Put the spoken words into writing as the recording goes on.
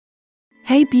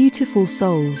Hey beautiful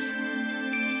souls!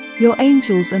 Your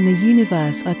angels and the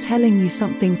universe are telling you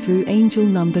something through angel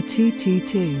number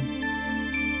 222.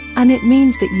 And it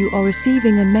means that you are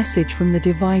receiving a message from the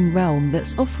divine realm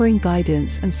that's offering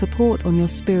guidance and support on your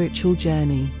spiritual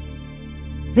journey.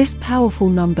 This powerful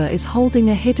number is holding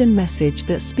a hidden message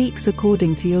that speaks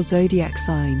according to your zodiac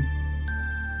sign.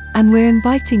 And we're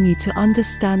inviting you to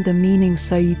understand the meaning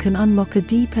so you can unlock a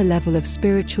deeper level of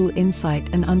spiritual insight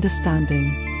and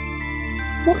understanding.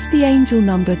 What's the angel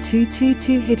number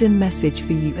 222 hidden message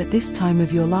for you at this time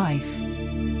of your life?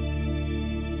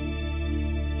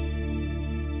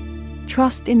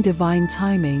 Trust in divine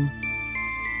timing.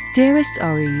 Dearest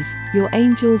Aries, your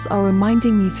angels are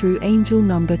reminding you through angel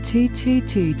number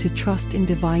 222 to trust in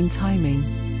divine timing.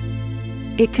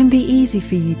 It can be easy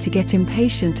for you to get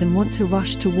impatient and want to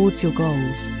rush towards your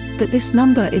goals, but this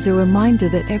number is a reminder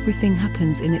that everything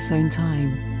happens in its own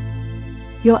time.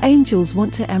 Your angels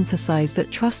want to emphasize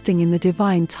that trusting in the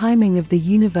divine timing of the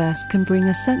universe can bring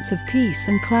a sense of peace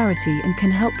and clarity and can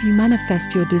help you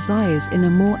manifest your desires in a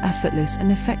more effortless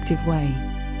and effective way.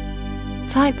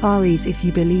 Type Aries if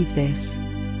you believe this.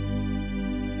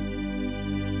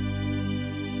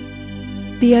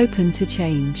 Be open to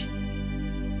change.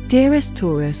 Dearest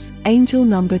Taurus, angel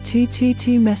number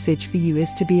 222 message for you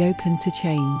is to be open to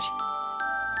change.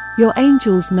 Your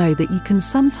angels know that you can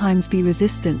sometimes be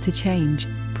resistant to change,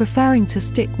 preferring to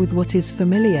stick with what is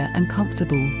familiar and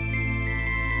comfortable.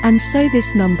 And so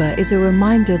this number is a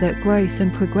reminder that growth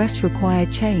and progress require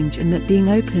change and that being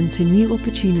open to new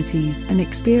opportunities and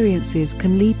experiences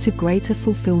can lead to greater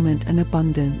fulfillment and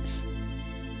abundance.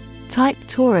 Type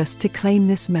Taurus to claim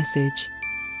this message.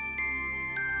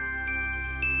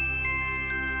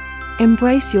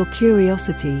 Embrace your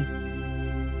curiosity.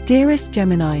 Dearest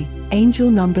Gemini, angel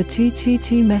number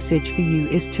 222 message for you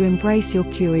is to embrace your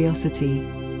curiosity.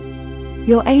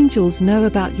 Your angels know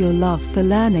about your love for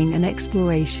learning and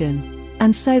exploration,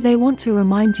 and so they want to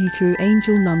remind you through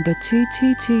angel number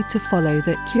 222 to follow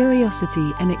that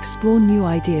curiosity and explore new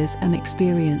ideas and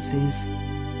experiences.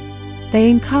 They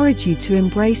encourage you to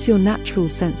embrace your natural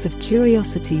sense of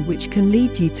curiosity, which can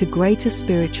lead you to greater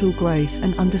spiritual growth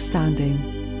and understanding.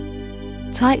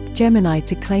 Type Gemini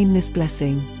to claim this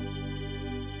blessing.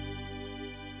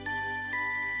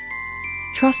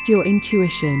 Trust your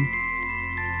intuition.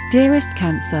 Dearest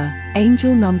Cancer,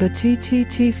 angel number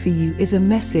 222 for you is a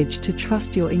message to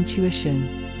trust your intuition.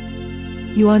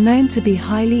 You are known to be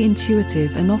highly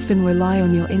intuitive and often rely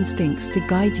on your instincts to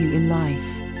guide you in life.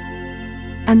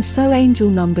 And so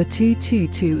angel number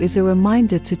 222 is a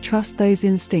reminder to trust those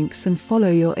instincts and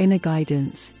follow your inner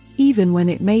guidance, even when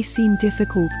it may seem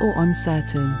difficult or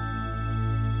uncertain.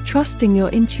 Trusting your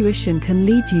intuition can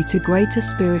lead you to greater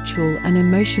spiritual and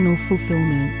emotional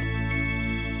fulfillment.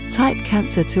 Type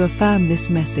Cancer to affirm this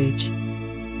message.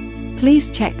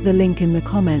 Please check the link in the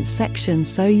comments section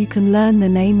so you can learn the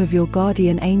name of your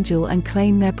guardian angel and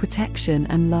claim their protection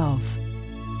and love.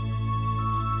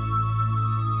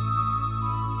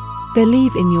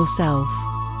 Believe in yourself.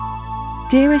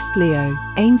 Dearest Leo,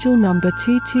 angel number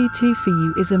 222 for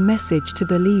you is a message to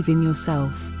believe in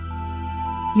yourself.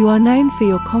 You are known for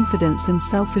your confidence and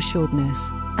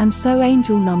self-assuredness, and so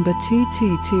angel number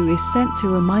 222 is sent to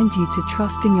remind you to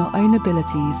trust in your own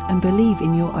abilities and believe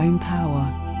in your own power.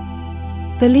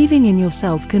 Believing in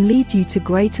yourself can lead you to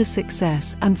greater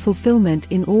success and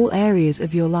fulfillment in all areas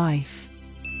of your life.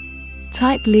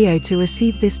 Type Leo to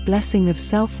receive this blessing of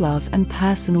self-love and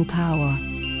personal power.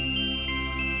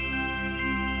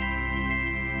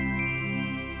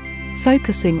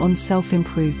 Focusing on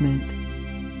self-improvement.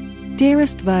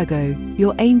 Dearest Virgo,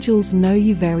 your angels know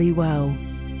you very well.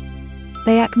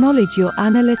 They acknowledge your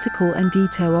analytical and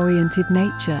detail-oriented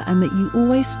nature and that you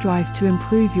always strive to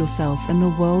improve yourself and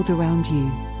the world around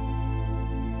you.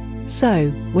 So,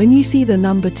 when you see the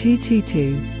number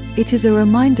 222, it is a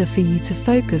reminder for you to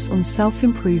focus on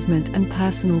self-improvement and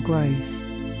personal growth.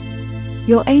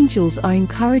 Your angels are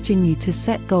encouraging you to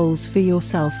set goals for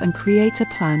yourself and create a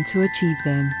plan to achieve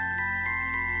them.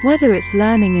 Whether it's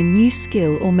learning a new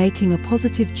skill or making a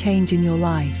positive change in your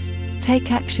life,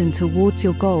 take action towards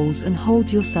your goals and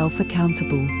hold yourself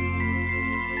accountable.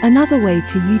 Another way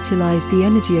to utilize the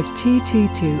energy of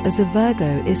 222 as a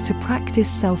Virgo is to practice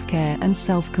self-care and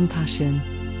self-compassion.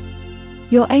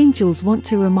 Your angels want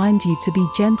to remind you to be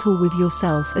gentle with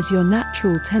yourself, as your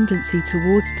natural tendency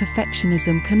towards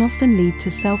perfectionism can often lead to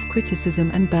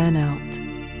self-criticism and burnout.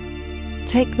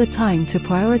 Take the time to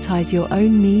prioritize your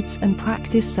own needs and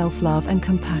practice self-love and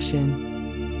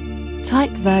compassion. Type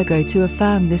Virgo to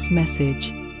affirm this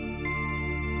message.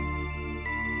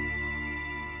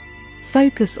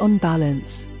 Focus on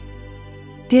balance.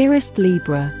 Dearest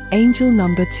Libra, angel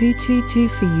number 222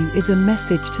 for you is a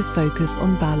message to focus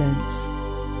on balance.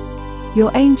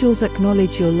 Your angels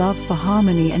acknowledge your love for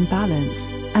harmony and balance,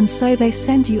 and so they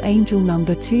send you angel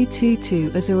number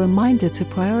 222 as a reminder to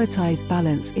prioritize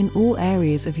balance in all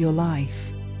areas of your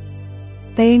life.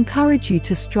 They encourage you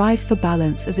to strive for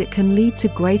balance as it can lead to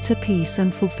greater peace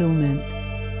and fulfillment.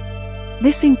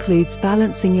 This includes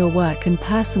balancing your work and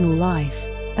personal life,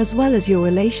 as well as your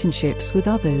relationships with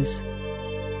others.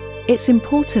 It's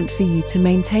important for you to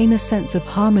maintain a sense of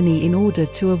harmony in order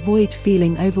to avoid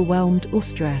feeling overwhelmed or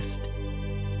stressed.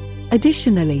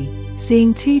 Additionally,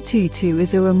 seeing 222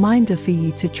 is a reminder for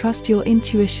you to trust your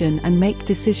intuition and make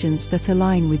decisions that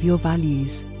align with your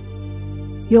values.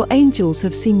 Your angels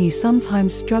have seen you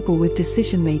sometimes struggle with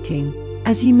decision-making,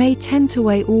 as you may tend to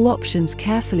weigh all options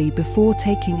carefully before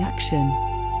taking action.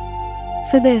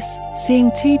 For this, seeing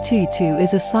 222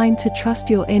 is a sign to trust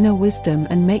your inner wisdom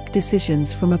and make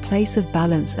decisions from a place of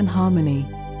balance and harmony.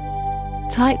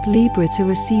 Type Libra to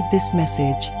receive this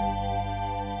message.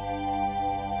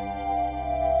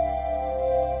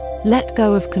 Let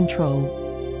go of control.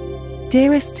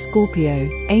 Dearest Scorpio,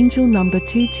 angel number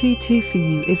 222 for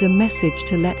you is a message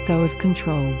to let go of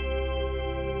control.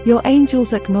 Your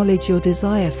angels acknowledge your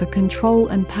desire for control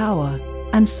and power,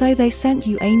 and so they sent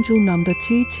you angel number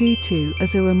 222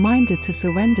 as a reminder to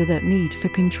surrender that need for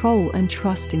control and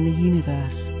trust in the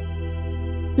universe.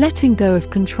 Letting go of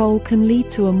control can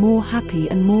lead to a more happy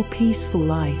and more peaceful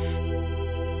life.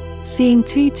 Seeing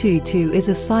 222 is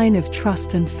a sign of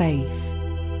trust and faith.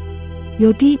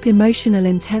 Your deep emotional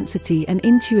intensity and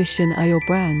intuition are your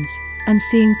brands, and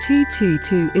seeing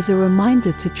 222 is a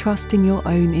reminder to trust in your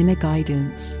own inner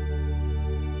guidance.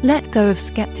 Let go of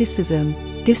skepticism,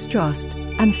 distrust,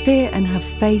 and fear and have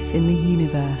faith in the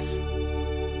universe.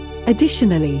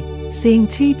 Additionally, seeing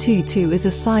 222 is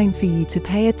a sign for you to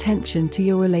pay attention to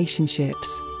your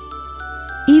relationships.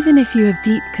 Even if you have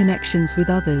deep connections with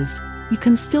others, you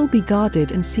can still be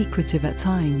guarded and secretive at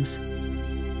times.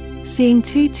 Seeing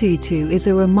 222 is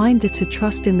a reminder to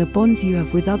trust in the bonds you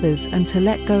have with others and to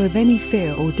let go of any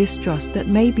fear or distrust that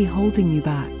may be holding you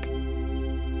back.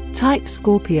 Type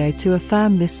Scorpio to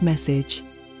affirm this message.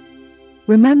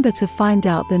 Remember to find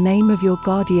out the name of your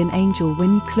guardian angel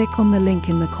when you click on the link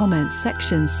in the comments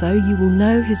section so you will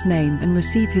know his name and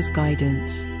receive his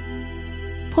guidance.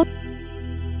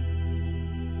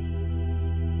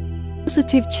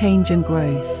 Positive change and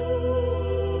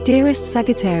growth. Dearest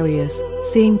Sagittarius,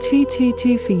 seeing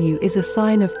 222 for you is a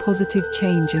sign of positive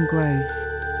change and growth.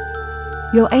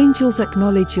 Your angels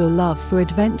acknowledge your love for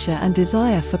adventure and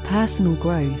desire for personal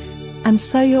growth, and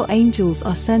so your angels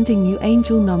are sending you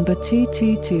angel number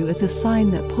 222 as a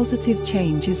sign that positive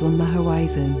change is on the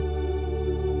horizon.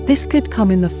 This could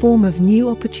come in the form of new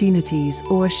opportunities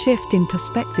or a shift in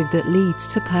perspective that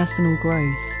leads to personal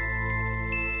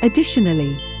growth.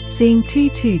 Additionally, seeing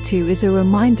 222 is a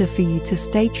reminder for you to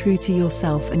stay true to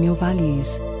yourself and your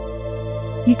values.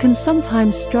 You can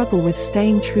sometimes struggle with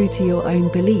staying true to your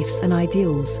own beliefs and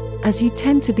ideals, as you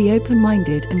tend to be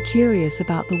open-minded and curious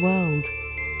about the world.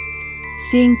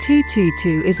 Seeing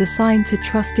 222 is a sign to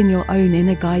trust in your own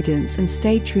inner guidance and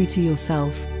stay true to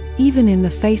yourself, even in the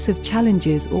face of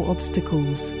challenges or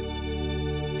obstacles.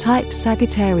 Type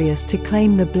Sagittarius to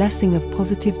claim the blessing of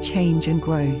positive change and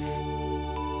growth.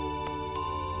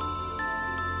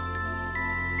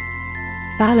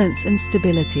 Balance and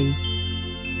stability.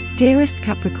 Dearest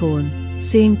Capricorn,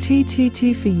 seeing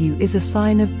 222 for you is a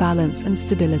sign of balance and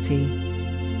stability.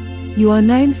 You are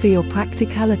known for your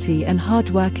practicality and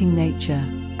hard-working nature,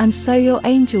 and so your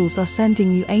angels are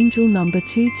sending you angel number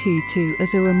 222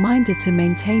 as a reminder to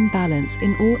maintain balance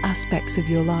in all aspects of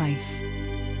your life.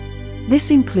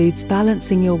 This includes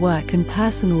balancing your work and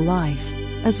personal life,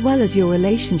 as well as your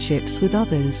relationships with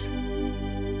others.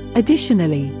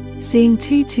 Additionally, seeing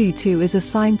 222 is a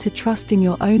sign to trust in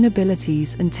your own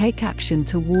abilities and take action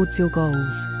towards your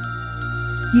goals.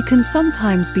 You can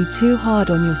sometimes be too hard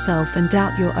on yourself and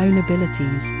doubt your own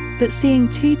abilities, but seeing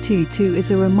 222 is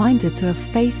a reminder to have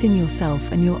faith in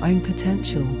yourself and your own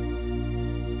potential.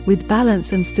 With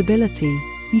balance and stability,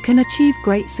 you can achieve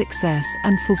great success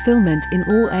and fulfillment in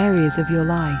all areas of your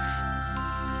life.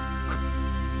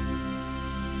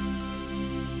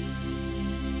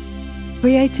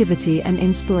 Creativity and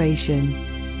inspiration.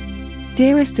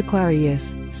 Dearest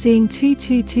Aquarius, seeing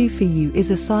 222 for you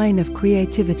is a sign of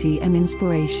creativity and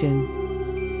inspiration.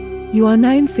 You are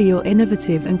known for your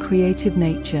innovative and creative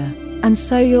nature, and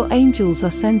so your angels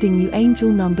are sending you angel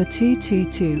number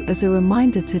 222 as a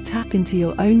reminder to tap into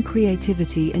your own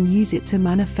creativity and use it to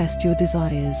manifest your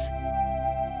desires.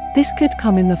 This could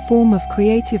come in the form of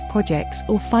creative projects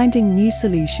or finding new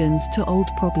solutions to old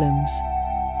problems.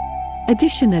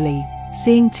 Additionally,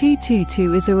 seeing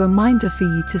 222 is a reminder for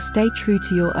you to stay true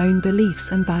to your own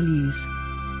beliefs and values.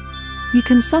 You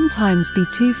can sometimes be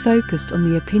too focused on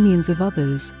the opinions of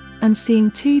others, and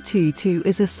seeing 222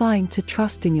 is a sign to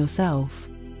trust in yourself.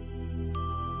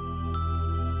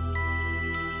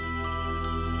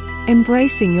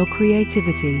 Embracing your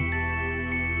creativity.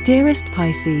 Dearest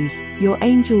Pisces, your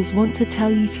angels want to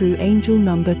tell you through angel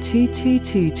number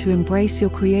 222 to embrace your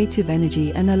creative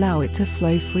energy and allow it to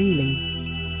flow freely.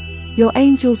 Your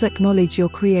angels acknowledge your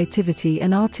creativity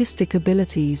and artistic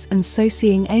abilities, and so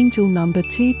seeing angel number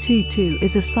 222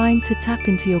 is a sign to tap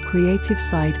into your creative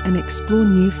side and explore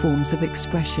new forms of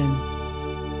expression.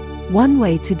 One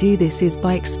way to do this is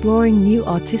by exploring new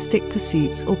artistic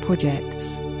pursuits or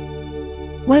projects.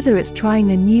 Whether it's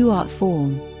trying a new art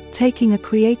form, taking a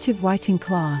creative writing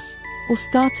class, or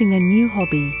starting a new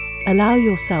hobby, allow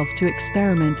yourself to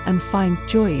experiment and find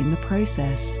joy in the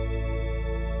process.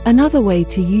 Another way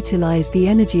to utilize the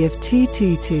energy of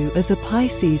 222 as a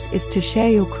Pisces is to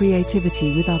share your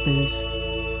creativity with others.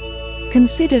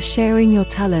 Consider sharing your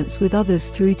talents with others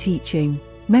through teaching,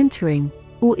 mentoring,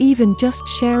 or even just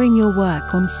sharing your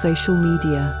work on social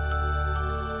media.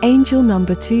 Angel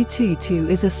number 222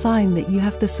 is a sign that you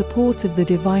have the support of the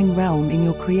divine realm in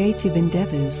your creative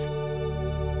endeavors.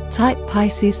 Type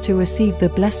Pisces to receive the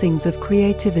blessings of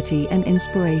creativity and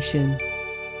inspiration.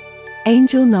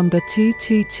 Angel number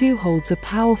 222 holds a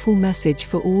powerful message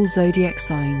for all zodiac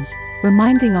signs,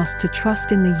 reminding us to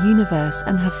trust in the universe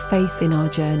and have faith in our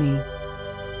journey.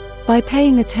 By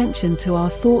paying attention to our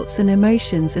thoughts and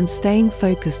emotions and staying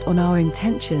focused on our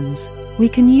intentions, we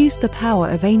can use the power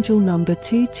of angel number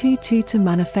 222 to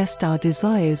manifest our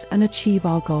desires and achieve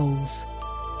our goals.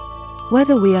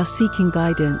 Whether we are seeking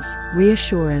guidance,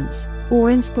 reassurance, or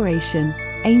inspiration,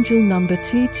 angel number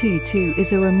 222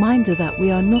 is a reminder that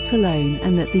we are not alone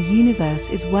and that the universe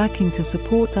is working to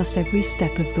support us every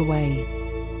step of the way.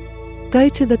 Go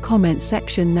to the comment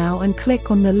section now and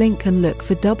click on the link and look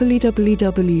for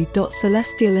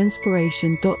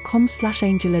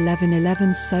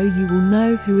www.celestialinspiration.com/angel1111 so you will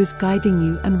know who is guiding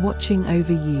you and watching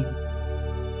over you.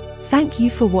 Thank you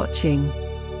for watching.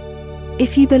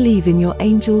 If you believe in your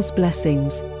angels'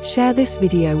 blessings, share this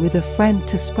video with a friend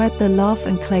to spread the love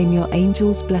and claim your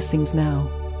angels' blessings now.